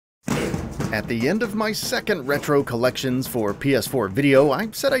At the end of my second retro collections for PS4 video, I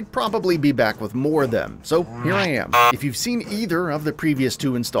said I'd probably be back with more of them, so here I am. If you've seen either of the previous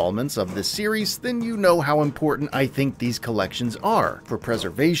two installments of this series, then you know how important I think these collections are, for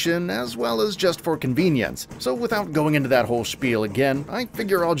preservation as well as just for convenience. So without going into that whole spiel again, I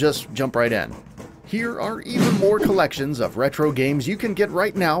figure I'll just jump right in. Here are even more collections of retro games you can get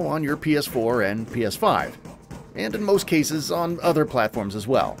right now on your PS4 and PS5, and in most cases on other platforms as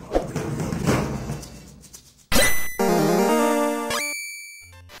well.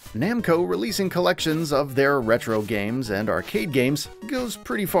 Namco releasing collections of their retro games and arcade games goes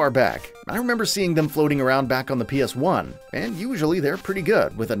pretty far back. I remember seeing them floating around back on the PS1, and usually they're pretty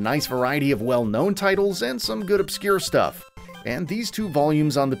good, with a nice variety of well-known titles and some good obscure stuff. And these two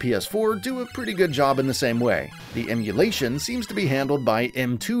volumes on the PS4 do a pretty good job in the same way. The emulation seems to be handled by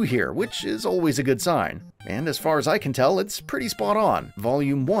M2 here, which is always a good sign. And as far as I can tell, it's pretty spot on.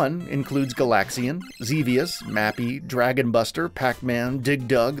 Volume 1 includes Galaxian, Xevious, Mappy, Dragon Buster, Pac-Man, Dig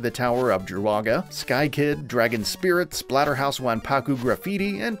Dug, The Tower of Druaga, Sky Kid, Dragon Spirit, Splatterhouse Wanpaku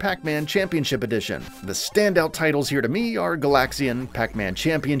Graffiti, and Pac-Man Championship Edition. The standout titles here to me are Galaxian, Pac-Man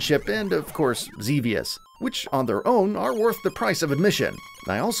Championship, and of course, Xevious, which on their own are worth the price of admission.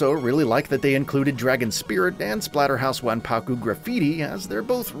 I also really like that they included Dragon Spirit and Splatterhouse Wanpaku Graffiti, as they're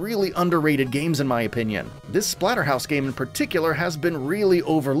both really underrated games in my opinion. This Splatterhouse game in particular has been really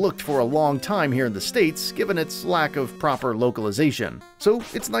overlooked for a long time here in the States, given its lack of proper localization. So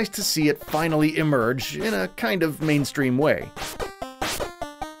it's nice to see it finally emerge in a kind of mainstream way.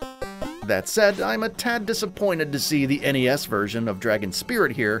 That said, I'm a tad disappointed to see the NES version of Dragon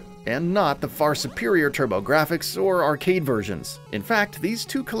Spirit here, and not the far superior TurboGrafx or arcade versions. In fact, these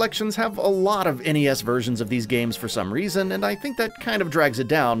two collections have a lot of NES versions of these games for some reason, and I think that kind of drags it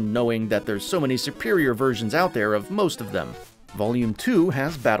down, knowing that there's so many superior versions out there of most of them. Volume 2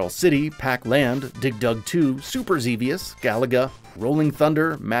 has Battle City, Pac-Land, Dig Dug 2, Super Xevious, Galaga, Rolling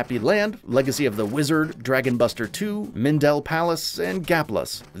Thunder, Mappy Land, Legacy of the Wizard, Dragon Buster 2, Mindel Palace, and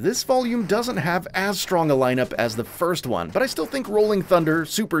Gaplus. This volume doesn't have as strong a lineup as the first one, but I still think Rolling Thunder,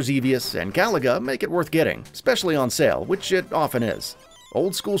 Super Xevious, and Galaga make it worth getting, especially on sale, which it often is.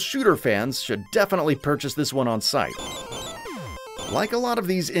 Old school shooter fans should definitely purchase this one on site. Like a lot of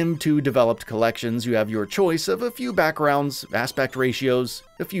these M2 developed collections, you have your choice of a few backgrounds, aspect ratios,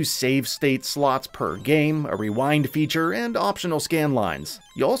 a few save state slots per game, a rewind feature, and optional scan lines.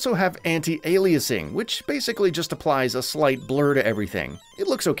 You also have anti-aliasing, which basically just applies a slight blur to everything. It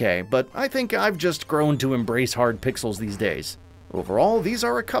looks okay, but I think I've just grown to embrace hard pixels these days. Overall, these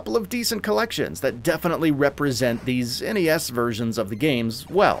are a couple of decent collections that definitely represent these NES versions of the games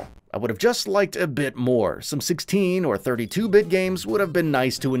well. I would have just liked a bit more. Some 16 or 32-bit games would have been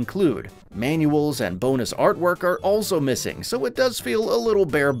nice to include. Manuals and bonus artwork are also missing, so it does feel a little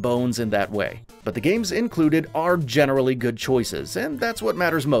bare bones in that way. But the games included are generally good choices, and that's what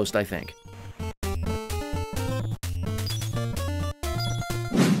matters most, I think.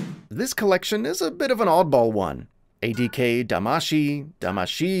 This collection is a bit of an oddball one. ADK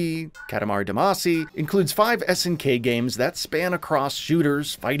Damshii, Katamari Damacy includes 5 SNK games that span across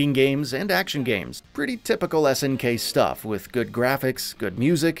shooters, fighting games, and action games. Pretty typical SNK stuff, with good graphics, good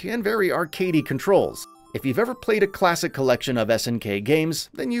music, and very arcadey controls. If you've ever played a classic collection of SNK games,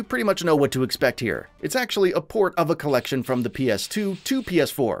 then you pretty much know what to expect here. It's actually a port of a collection from the PS2 to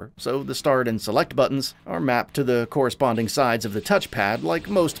PS4, so the start and select buttons are mapped to the corresponding sides of the touchpad like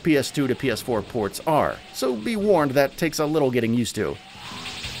most PS2 to PS4 ports are, so be warned that takes a little getting used to.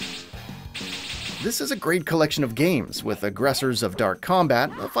 This is a great collection of games, with Aggressors of Dark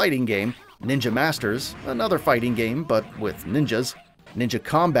Combat, a fighting game, Ninja Masters, another fighting game but with ninjas, Ninja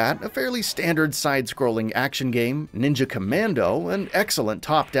Combat, a fairly standard side-scrolling action game, Ninja Commando, an excellent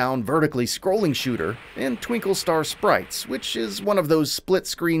top-down vertically scrolling shooter, and Twinkle Star Sprites, which is one of those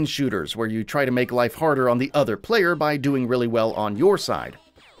split-screen shooters where you try to make life harder on the other player by doing really well on your side.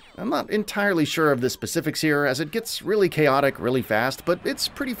 I'm not entirely sure of the specifics here, as it gets really chaotic really fast, but it's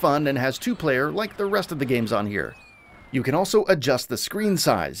pretty fun and has 2-player like the rest of the games on here. You can also adjust the screen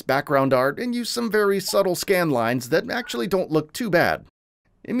size, background art, and use some very subtle scan lines that actually don't look too bad.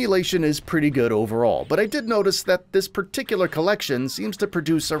 Emulation is pretty good overall, but I did notice that this particular collection seems to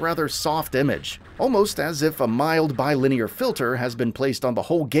produce a rather soft image, almost as if a mild bilinear filter has been placed on the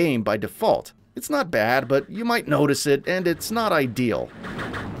whole game by default. It's not bad, but you might notice it, and it's not ideal.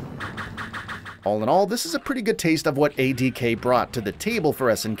 All in all, this is a pretty good taste of what ADK brought to the table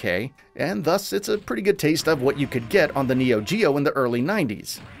for SNK, and thus it's a pretty good taste of what you could get on the Neo Geo in the early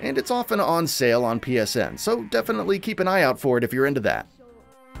 90s. And it's often on sale on PSN, so definitely keep an eye out for it if you're into that.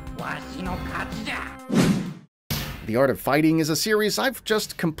 The Art of Fighting is a series I've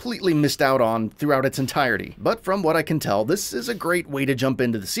just completely missed out on throughout its entirety, but from what I can tell, this is a great way to jump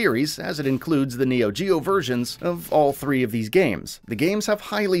into the series, as it includes the Neo Geo versions of all three of these games. The games have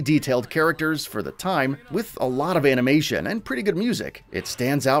highly detailed characters for the time, with a lot of animation and pretty good music. It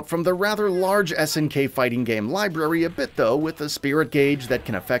stands out from the rather large SNK fighting game library a bit though, with a spirit gauge that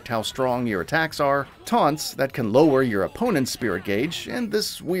can affect how strong your attacks are, taunts that can lower your opponent's spirit gauge, and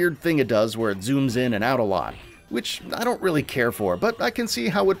this weird thing it does where it zooms in and out a lot, which I don't really care for, but I can see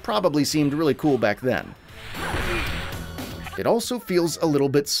how it probably seemed really cool back then. It also feels a little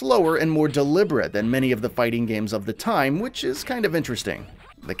bit slower and more deliberate than many of the fighting games of the time, which is kind of interesting.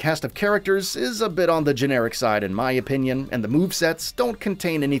 The cast of characters is a bit on the generic side in my opinion, and the movesets don't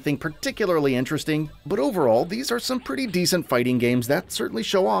contain anything particularly interesting, but overall these are some pretty decent fighting games that certainly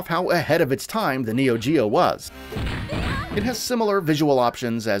show off how ahead of its time the Neo Geo was. It has similar visual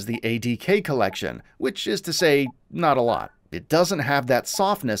options as the ADK collection, which is to say, not a lot. It doesn't have that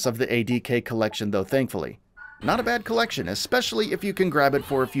softness of the ADK collection though, thankfully. Not a bad collection, especially if you can grab it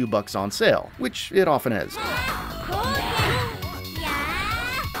for a few bucks on sale, which it often is.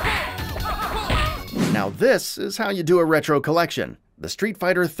 Now this is how you do a retro collection. The Street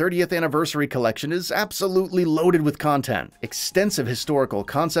Fighter 30th Anniversary Collection is absolutely loaded with content. Extensive historical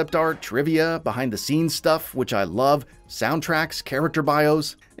concept art, trivia, behind-the-scenes stuff, which I love, soundtracks, character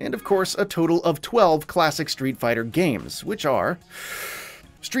bios, and of course a total of 12 classic Street Fighter games, which are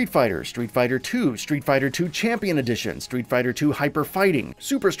Street Fighter, Street Fighter 2, Street Fighter 2 Champion Edition, Street Fighter 2 Hyper Fighting,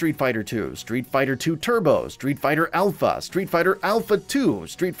 Super Street Fighter 2, Street Fighter 2 Turbo, Street Fighter Alpha, Street Fighter Alpha 2,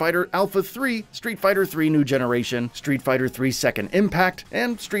 Street Fighter Alpha 3, Street Fighter 3 New Generation, Street Fighter 3 Second Impact,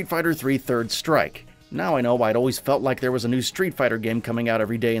 and Street Fighter 3 Third Strike. Now I know I'd always felt like there was a new Street Fighter game coming out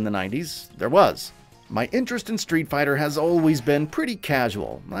every day in the 90s. There was. My interest in Street Fighter has always been pretty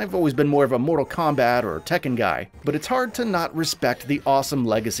casual. I've always been more of a Mortal Kombat or Tekken guy, but it's hard to not respect the awesome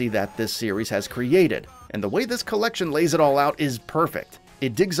legacy that this series has created, and the way this collection lays it all out is perfect.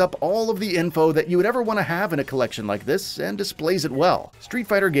 It digs up all of the info that you would ever want to have in a collection like this and displays it well. Street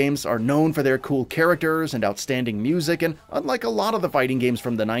Fighter games are known for their cool characters and outstanding music, and unlike a lot of the fighting games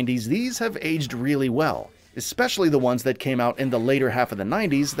from the 90s, these have aged really well. Especially the ones that came out in the later half of the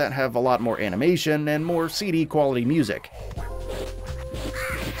 90s that have a lot more animation and more CD quality music.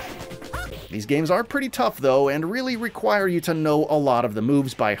 These games are pretty tough though, and really require you to know a lot of the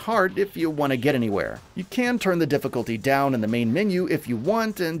moves by heart if you want to get anywhere. You can turn the difficulty down in the main menu if you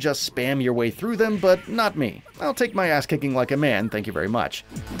want and just spam your way through them, but not me. I'll take my ass kicking like a man, thank you very much.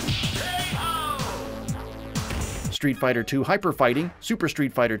 Street Fighter 2 Hyper Fighting, Super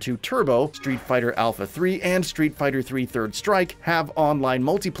Street Fighter 2 Turbo, Street Fighter Alpha 3, and Street Fighter 3 Third Strike have online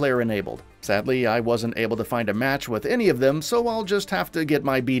multiplayer enabled. Sadly, I wasn't able to find a match with any of them, so I'll just have to get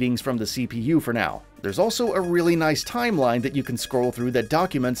my beatings from the CPU for now. There's also a really nice timeline that you can scroll through that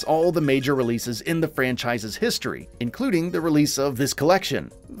documents all the major releases in the franchise's history, including the release of this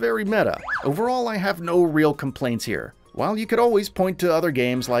collection. Very meta. Overall, I have no real complaints here. While you could always point to other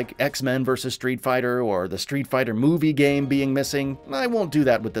games like X-Men vs. Street Fighter or the Street Fighter movie game being missing, I won't do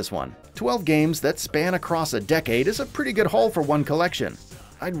that with this one. 12 games that span across a decade is a pretty good haul for one collection.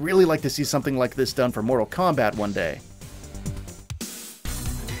 I'd really like to see something like this done for Mortal Kombat one day.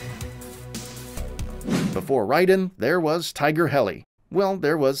 Before Raiden, there was Tiger-Heli. Well,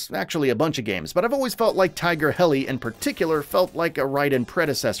 there was actually a bunch of games, but I've always felt like Tiger-Heli in particular felt like a Raiden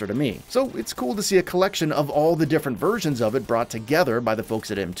predecessor to me. So it's cool to see a collection of all the different versions of it brought together by the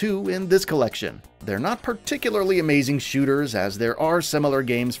folks at M2 in this collection. They're not particularly amazing shooters, as there are similar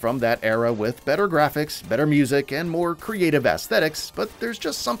games from that era with better graphics, better music, and more creative aesthetics, but there's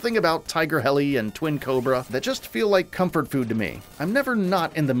just something about Tiger-Heli and Twin Cobra that just feel like comfort food to me. I'm never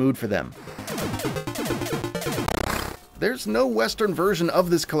not in the mood for them. There's no Western version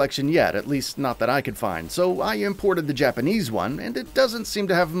of this collection yet, at least not that I could find, so I imported the Japanese one, and it doesn't seem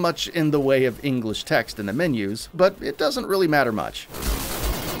to have much in the way of English text in the menus, but it doesn't really matter much.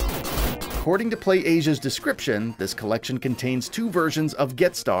 According to PlayAsia's description, this collection contains two versions of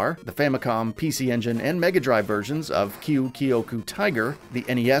Get Star, the Famicom, PC Engine, and Mega Drive versions of Kyukyoku Tiger, the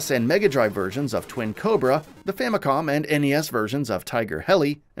NES and Mega Drive versions of Twin Cobra, the Famicom and NES versions of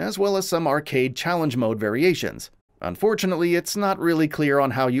Tiger-Heli, as well as some arcade challenge mode variations. Unfortunately, it's not really clear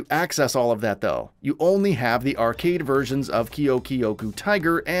on how you access all of that though. You only have the arcade versions of Kyukyoku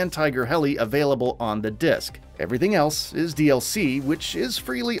Tiger and Tiger-Heli available on the disc. Everything else is DLC, which is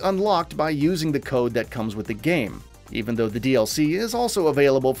freely unlocked by using the code that comes with the game. Even though the DLC is also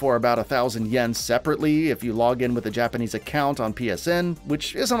available for about 1,000 yen separately if you log in with a Japanese account on PSN,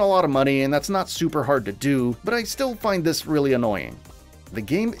 which isn't a lot of money and that's not super hard to do, but I still find this really annoying. The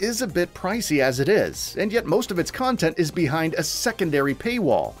game is a bit pricey as it is, and yet most of its content is behind a secondary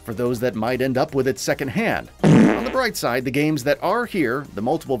paywall for those that might end up with it secondhand. On the bright side, the games that are here, the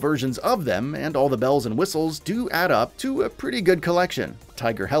multiple versions of them, and all the bells and whistles do add up to a pretty good collection.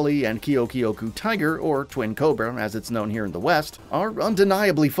 Tiger-Heli and Kyukyoku Tiger, or Twin Cobra as it's known here in the West, are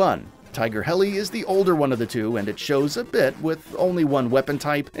undeniably fun. Tiger-Heli is the older one of the two, and it shows a bit with only one weapon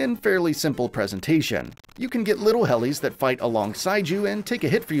type and fairly simple presentation. You can get little helis that fight alongside you and take a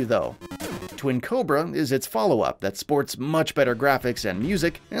hit for you though. Twin Cobra is its follow-up that sports much better graphics and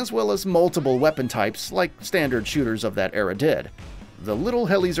music, as well as multiple weapon types like standard shooters of that era did. The little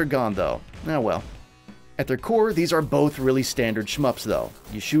helis are gone though. Ah well. At their core, these are both really standard shmups though.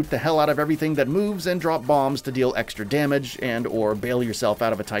 You shoot the hell out of everything that moves and drop bombs to deal extra damage and or bail yourself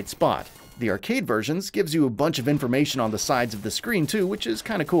out of a tight spot. The arcade versions gives you a bunch of information on the sides of the screen too, which is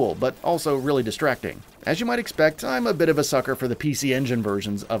kinda cool, but also really distracting. As you might expect, I'm a bit of a sucker for the PC Engine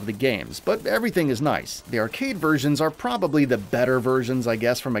versions of the games, but everything is nice. The arcade versions are probably the better versions, I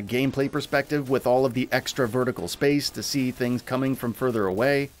guess, from a gameplay perspective, with all of the extra vertical space to see things coming from further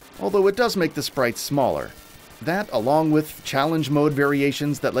away, although it does make the sprites smaller. That, along with challenge mode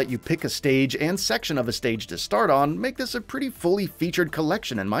variations that let you pick a stage and section of a stage to start on, make this a pretty fully featured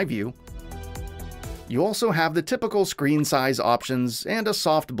collection in my view. You also have the typical screen size options and a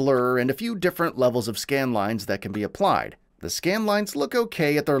soft blur and a few different levels of scan lines that can be applied. The scan lines look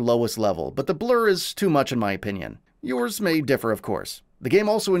okay at their lowest level, but the blur is too much in my opinion. Yours may differ, of course. The game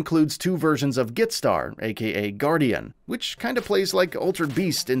also includes two versions of Gitstar, aka Guardian, which kinda plays like Altered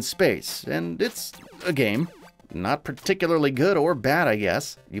Beast in space, and it's a game. Not particularly good or bad, I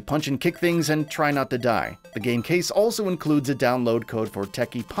guess. You punch and kick things and try not to die. The game case also includes a download code for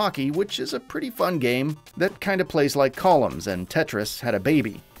Teki Pocky, which is a pretty fun game that kinda plays like Columns and Tetris had a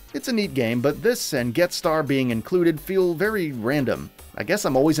baby. It's a neat game, but this and Getstar being included feel very random. I guess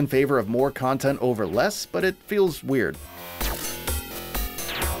I'm always in favor of more content over less, but it feels weird.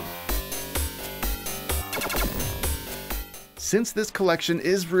 Since this collection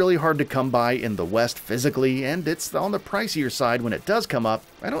is really hard to come by in the West physically, and it's on the pricier side when it does come up,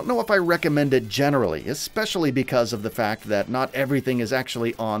 I don't know if I recommend it generally, especially because of the fact that not everything is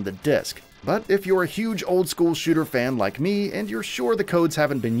actually on the disc. But if you're a huge old school shooter fan like me, and you're sure the codes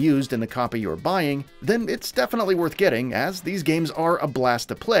haven't been used in the copy you're buying, then it's definitely worth getting, as these games are a blast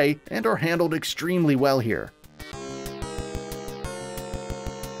to play and are handled extremely well here.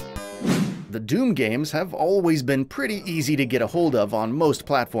 The Doom games have always been pretty easy to get a hold of on most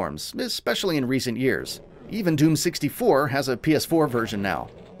platforms, especially in recent years. Even Doom 64 has a PS4 version now.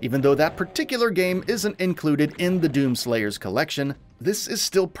 Even though that particular game isn't included in the Doom Slayers collection, this is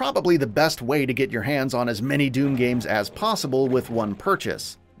still probably the best way to get your hands on as many Doom games as possible with one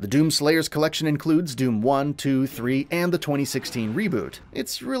purchase. The Doom Slayers collection includes Doom 1, 2, 3, and the 2016 reboot.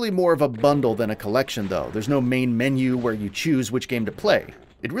 It's really more of a bundle than a collection though. There's no main menu where you choose which game to play.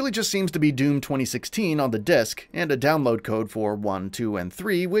 It really just seems to be Doom 2016 on the disc, and a download code for 1, 2, and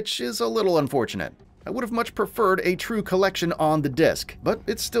 3, which is a little unfortunate. I would have much preferred a true collection on the disc, but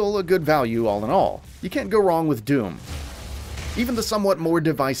it's still a good value all in all. You can't go wrong with Doom. Even the somewhat more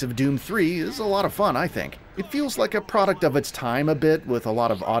divisive Doom 3 is a lot of fun, I think. It feels like a product of its time a bit, with a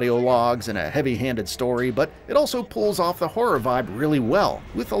lot of audio logs and a heavy-handed story, but it also pulls off the horror vibe really well,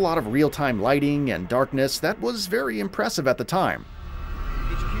 with a lot of real-time lighting and darkness that was very impressive at the time.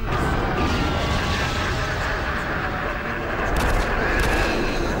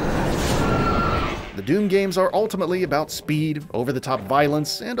 The Doom games are ultimately about speed, over-the-top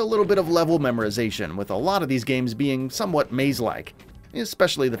violence, and a little bit of level memorization, with a lot of these games being somewhat maze-like,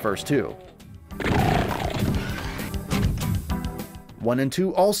 especially the first two. 1 and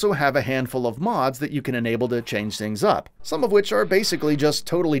 2 also have a handful of mods that you can enable to change things up, some of which are basically just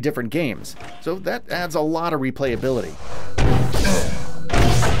totally different games, so that adds a lot of replayability.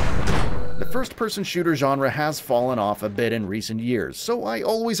 The first-person shooter genre has fallen off a bit in recent years, so I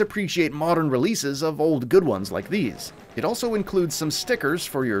always appreciate modern releases of old good ones like these. It also includes some stickers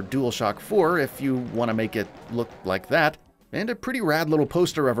for your DualShock 4 if you want to make it look like that, and a pretty rad little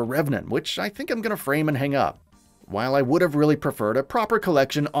poster of a Revenant, which I think I'm gonna frame and hang up. While I would have really preferred a proper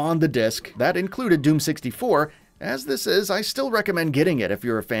collection on the disc that included Doom 64, as this is, I still recommend getting it if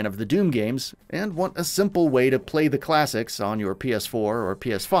you're a fan of the Doom games and want a simple way to play the classics on your PS4 or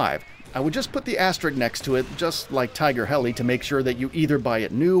PS5. I would just put the asterisk next to it, just like Tiger-Heli, to make sure that you either buy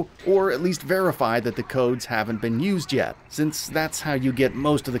it new or at least verify that the codes haven't been used yet, since that's how you get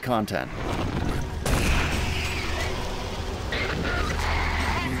most of the content.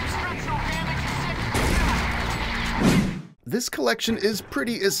 This collection is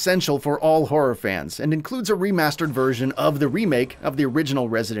pretty essential for all horror fans and includes a remastered version of the remake of the original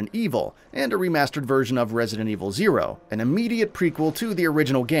Resident Evil and a remastered version of Resident Evil 0, an immediate prequel to the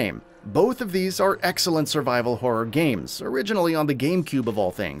original game. Both of these are excellent survival horror games, originally on the GameCube of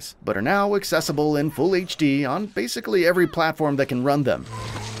all things, but are now accessible in full HD on basically every platform that can run them.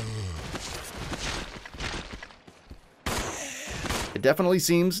 It definitely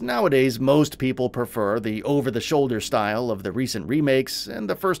seems nowadays most people prefer the over-the-shoulder style of the recent remakes and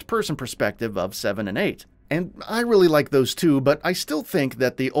the first-person perspective of 7 and 8. And I really like those too, but I still think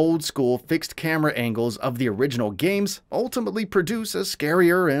that the old-school fixed camera angles of the original games ultimately produce a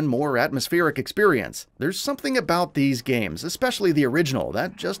scarier and more atmospheric experience. There's something about these games, especially the original,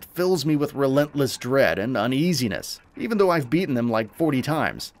 that just fills me with relentless dread and uneasiness, even though I've beaten them like 40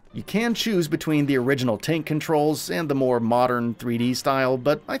 times. You can choose between the original tank controls and the more modern 3D style,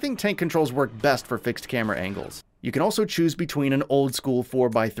 but I think tank controls work best for fixed camera angles. You can also choose between an old-school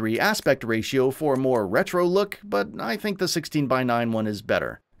 4:3 aspect ratio for a more retro look, but I think the 16:9 one is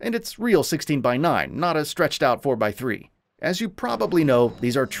better. And it's real 16:9, not a stretched-out 4:3. As you probably know,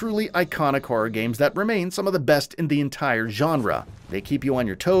 these are truly iconic horror games that remain some of the best in the entire genre. They keep you on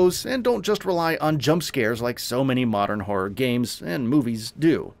your toes and don't just rely on jump scares like so many modern horror games and movies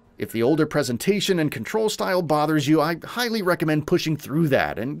do. If the older presentation and control style bothers you, I highly recommend pushing through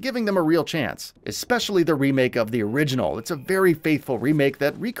that and giving them a real chance. Especially the remake of the original. It's a very faithful remake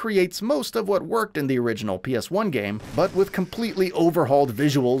that recreates most of what worked in the original PS1 game, but with completely overhauled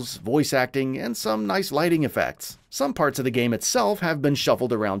visuals, voice acting, and some nice lighting effects. Some parts of the game itself have been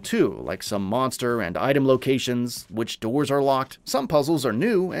shuffled around too, like some monster and item locations, which doors are locked. Some puzzles are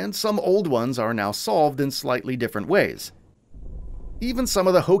new, and some old ones are now solved in slightly different ways. Even some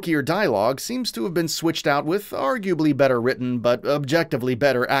of the hokier dialogue seems to have been switched out with arguably better written but objectively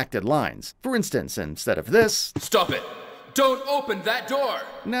better acted lines. For instance, instead of this, "Stop it! Don't open that door!"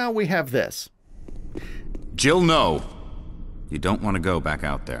 now we have this. Jill, no. You don't want to go back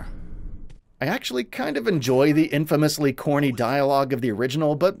out there. I actually kind of enjoy the infamously corny dialogue of the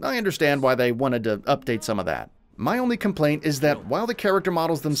original, but I understand why they wanted to update some of that. My only complaint is that while the character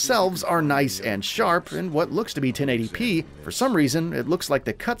models themselves are nice and sharp in what looks to be 1080p, for some reason it looks like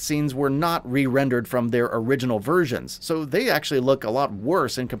the cutscenes were not re-rendered from their original versions, so they actually look a lot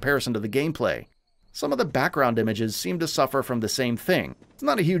worse in comparison to the gameplay. Some of the background images seem to suffer from the same thing. It's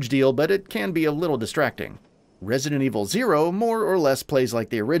not a huge deal, but it can be a little distracting. Resident Evil 0 more or less plays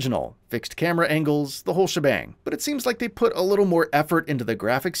like the original. Fixed camera angles, the whole shebang. But it seems like they put a little more effort into the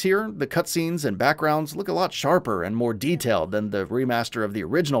graphics here. The cutscenes and backgrounds look a lot sharper and more detailed than the remaster of the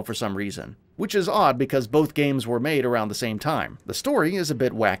original for some reason. Which is odd because both games were made around the same time. The story is a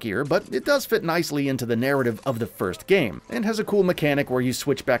bit wackier, but it does fit nicely into the narrative of the first game, and has a cool mechanic where you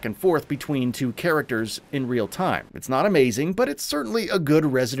switch back and forth between two characters in real time. It's not amazing, but it's certainly a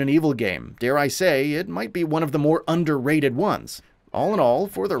good Resident Evil game. Dare I say, it might be one of the more underrated ones. All in all,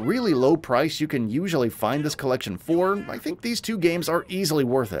 for the really low price you can usually find this collection for, I think these two games are easily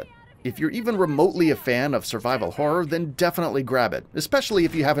worth it. If you're even remotely a fan of survival horror, then definitely grab it, especially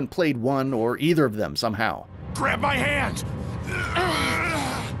if you haven't played one or either of them somehow. Grab my hand!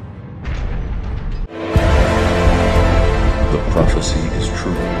 The prophecy is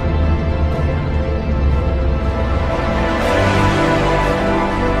true.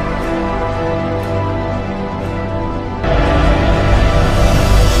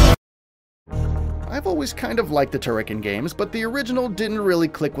 I've always kind of liked the Turrican games, but the original didn't really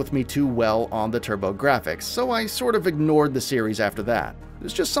click with me too well on the TurboGrafx, so I sort of ignored the series after that.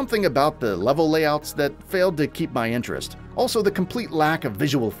 There's just something about the level layouts that failed to keep my interest. Also, the complete lack of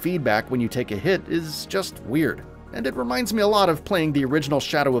visual feedback when you take a hit is just weird. And it reminds me a lot of playing the original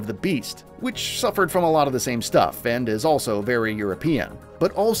Shadow of the Beast, which suffered from a lot of the same stuff and is also very European.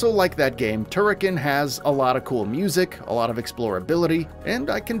 But also like that game, Turrican has a lot of cool music, a lot of explorability, and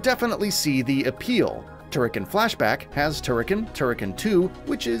I can definitely see the appeal. Turrican Flashback has Turrican, Turrican 2,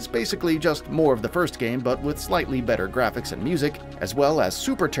 which is basically just more of the first game but with slightly better graphics and music, as well as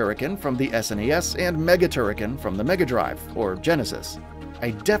Super Turrican from the SNES and Mega Turrican from the Mega Drive, or Genesis. I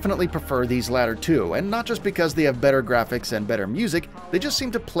definitely prefer these latter two, and not just because they have better graphics and better music, they just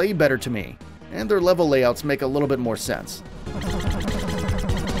seem to play better to me, and their level layouts make a little bit more sense.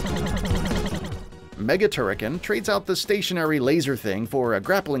 Mega Turrican trades out the stationary laser thing for a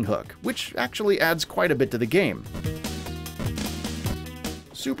grappling hook, which actually adds quite a bit to the game.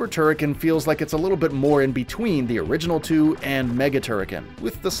 Super Turrican feels like it's a little bit more in between the original two and Mega Turrican,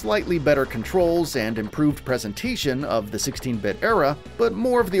 with the slightly better controls and improved presentation of the 16-bit era, but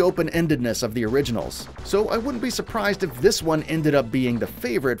more of the open-endedness of the originals. So I wouldn't be surprised if this one ended up being the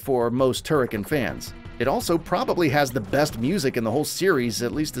favorite for most Turrican fans. It also probably has the best music in the whole series,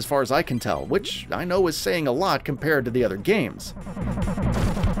 at least as far as I can tell, which I know is saying a lot compared to the other games.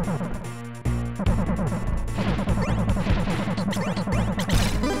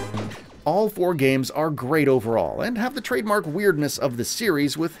 All 4 games are great overall, and have the trademark weirdness of the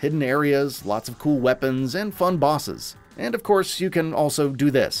series with hidden areas, lots of cool weapons, and fun bosses. And of course, you can also do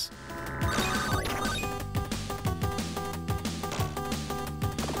this.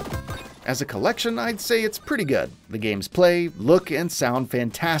 As a collection, I'd say it's pretty good. The games play, look, and sound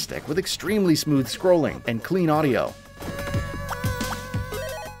fantastic, with extremely smooth scrolling and clean audio.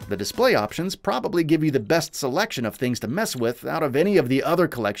 The display options probably give you the best selection of things to mess with out of any of the other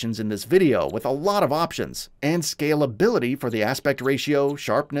collections in this video, with a lot of options, and scalability for the aspect ratio,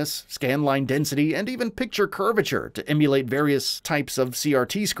 sharpness, scanline density, and even picture curvature to emulate various types of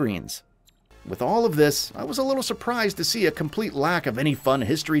CRT screens. With all of this, I was a little surprised to see a complete lack of any fun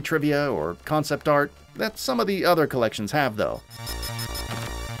history trivia or concept art that some of the other collections have, though.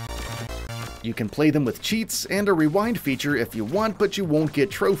 You can play them with cheats and a rewind feature if you want, but you won't get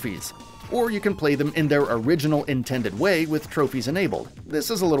trophies. Or you can play them in their original intended way with trophies enabled.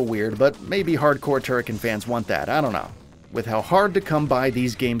 This is a little weird, but maybe hardcore Turrican fans want that, I don't know. With how hard to come by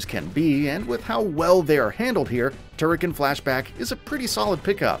these games can be, and with how well they are handled here, Turrican Flashback is a pretty solid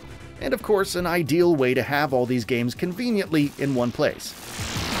pickup. And of course, an ideal way to have all these games conveniently in one place.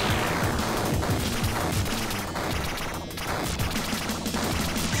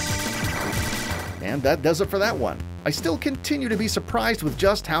 And that does it for that one. I still continue to be surprised with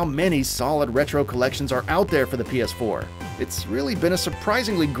just how many solid retro collections are out there for the PS4. It's really been a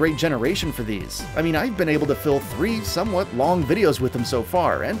surprisingly great generation for these. I mean, I've been able to fill 3 somewhat long videos with them so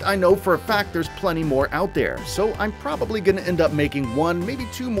far, and I know for a fact there's plenty more out there, so I'm probably gonna end up making 1, maybe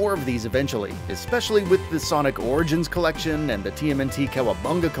 2 more of these eventually, especially with the Sonic Origins collection and the TMNT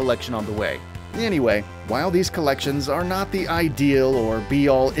Cowabunga collection on the way. Anyway, while these collections are not the ideal or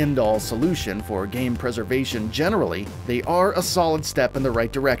be-all end-all solution for game preservation generally, they are a solid step in the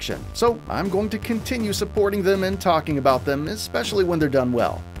right direction, so I'm going to continue supporting them and talking about them, especially when they're done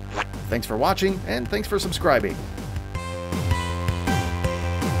well. Thanks for watching, and thanks for subscribing.